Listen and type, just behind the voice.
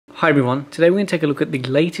Hi everyone, today we're going to take a look at the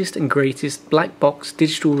latest and greatest black box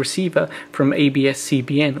digital receiver from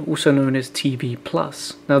ABS-CBN, also known as TV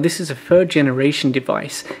Plus. Now this is a third generation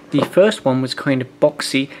device. The first one was kind of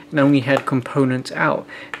boxy and only had components out.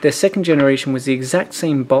 The second generation was the exact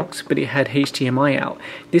same box, but it had HDMI out.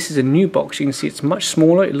 This is a new box. You can see it's much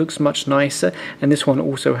smaller, it looks much nicer, and this one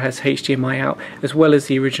also has HDMI out as well as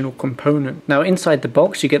the original component. Now inside the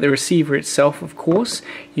box you get the receiver itself, of course,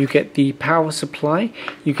 you get the power supply,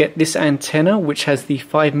 you get this antenna which has the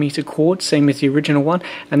 5-meter cord, same as the original one,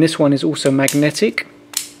 and this one is also magnetic.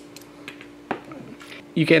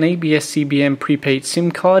 You get an ABS-CBN prepaid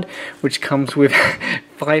SIM card which comes with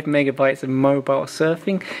 5 megabytes of mobile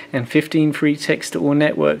surfing and 15 free text to all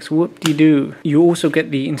networks. Whoop-de-doo. You also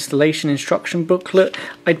get the installation instruction booklet.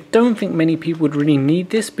 I don't think many people would really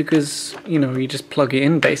need this because, you know, you just plug it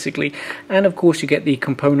in basically. And of course you get the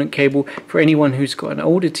component cable for anyone who's got an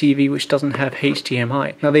older TV which doesn't have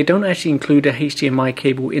HDMI. Now they don't actually include a HDMI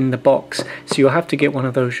cable in the box, so you'll have to get one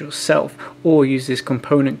of those yourself or use this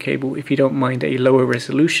component cable if you don't mind a lower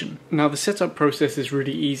resolution. Now the setup process is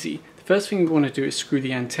really easy. The first thing we want to do is screw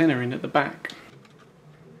the antenna in at the back.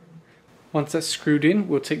 Once that's screwed in,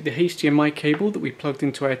 we'll take the HDMI cable that we plugged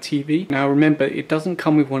into our TV. Now remember, it doesn't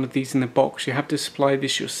come with one of these in the box, you have to supply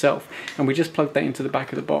this yourself, and we just plug that into the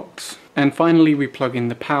back of the box. And finally we plug in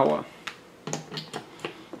the power.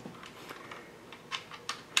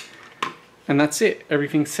 And that's it,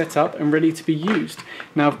 everything's set up and ready to be used.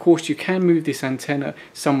 Now of course you can move this antenna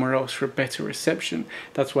somewhere else for a better reception.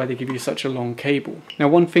 That's why they give you such a long cable. Now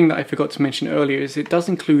one thing that I forgot to mention earlier is it does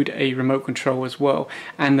include a remote control as well,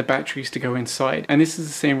 and the batteries to go inside. And this is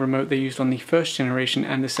the same remote they used on the first generation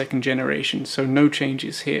and the second generation, so no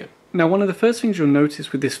changes here. Now one of the first things you'll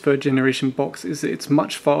notice with this third generation box is that it's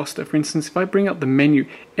much faster. For instance, if I bring up the menu,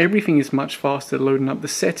 everything is much faster. Loading up the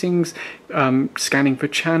settings, scanning for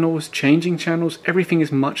channels, changing channels, everything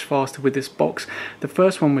is much faster with this box. The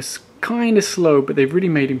first one was kind of slow, but they've really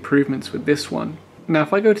made improvements with this one. Now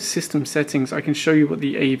if I go to system settings, I can show you what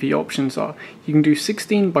the AV options are. You can do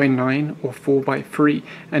 16:9 or 4:3,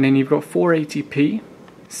 and then you've got 480p,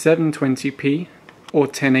 720p or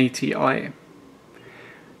 1080i.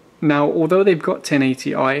 Now, although they've got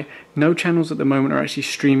 1080i, no channels at the moment are actually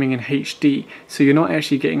streaming in HD, so you're not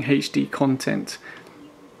actually getting HD content.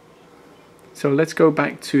 So let's go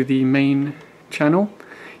back to the main channel.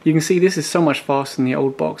 You can see this is so much faster than the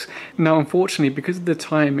old box. Now unfortunately, because of the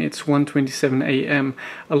time it's 1:27 AM,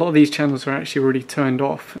 a lot of these channels are actually already turned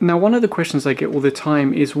off. Now one of the questions I get all the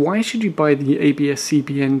time is why should you buy the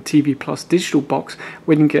ABS-CBN TV Plus digital box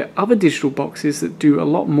when you get other digital boxes that do a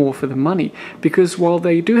lot more for the money? Because while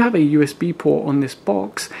they do have a USB port on this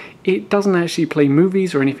box, it doesn't actually play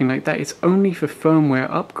movies or anything like that. It's only for firmware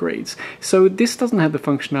upgrades. So this doesn't have the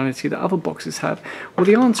functionality that other boxes have. Well,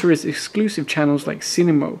 the answer is exclusive channels like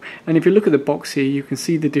Cinema. And if you look at the box here, you can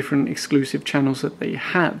see the different exclusive channels that they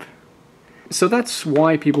have. So that's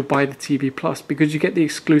why people buy the TV Plus, because you get the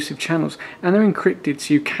exclusive channels and they're encrypted,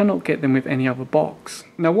 so you cannot get them with any other box.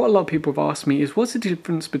 Now what a lot of people have asked me is what's the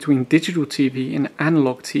difference between digital TV and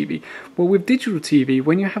analog TV? Well, with digital TV,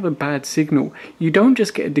 when you have a bad signal, you don't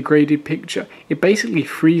just get a degraded picture, it basically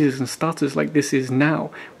freezes and stutters like this is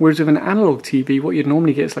now. Whereas with an analog TV, what you'd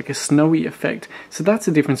normally get is like a snowy effect. So that's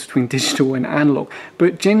the difference between digital and analog.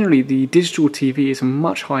 But generally the digital TV is a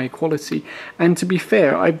much higher quality. And to be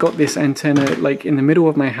fair, I've got this antenna like in the middle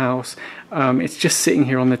of my house. It's just sitting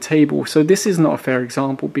here on the table, so this is not a fair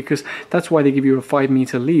example because that's why they give you a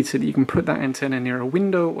 5-meter lead so that you can put that antenna near a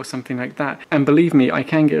window or something like that. And believe me, I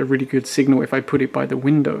can get a really good signal if I put it by the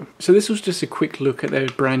window. So this was just a quick look at their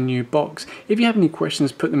brand new box. If you have any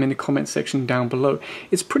questions, put them in the comment section down below.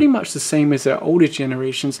 It's pretty much the same as their older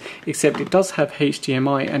generations, except it does have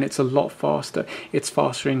HDMI and it's a lot faster. It's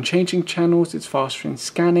faster in changing channels, it's faster in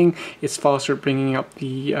scanning, it's faster at bringing up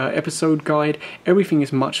the episode guide. Everything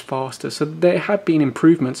is much faster. So there have been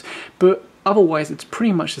improvements, but otherwise it's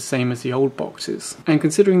pretty much the same as the old boxes. And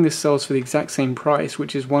considering this sells for the exact same price,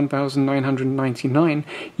 which is $1,999,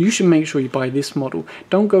 you should make sure you buy this model.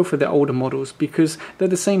 Don't go for the older models because they're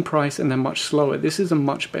the same price and they're much slower. This is a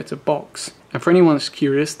much better box. And for anyone that's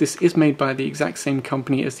curious, this is made by the exact same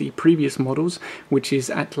company as the previous models, which is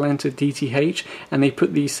Atlanta DTH, and they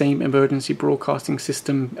put the same emergency broadcasting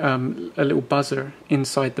system, a little buzzer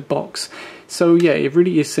inside the box. So yeah, it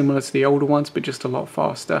really is similar to the older ones, but just a lot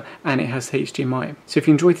faster, and it has HDMI. So if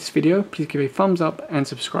you enjoyed this video, please give a thumbs up and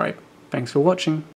subscribe. Thanks for watching.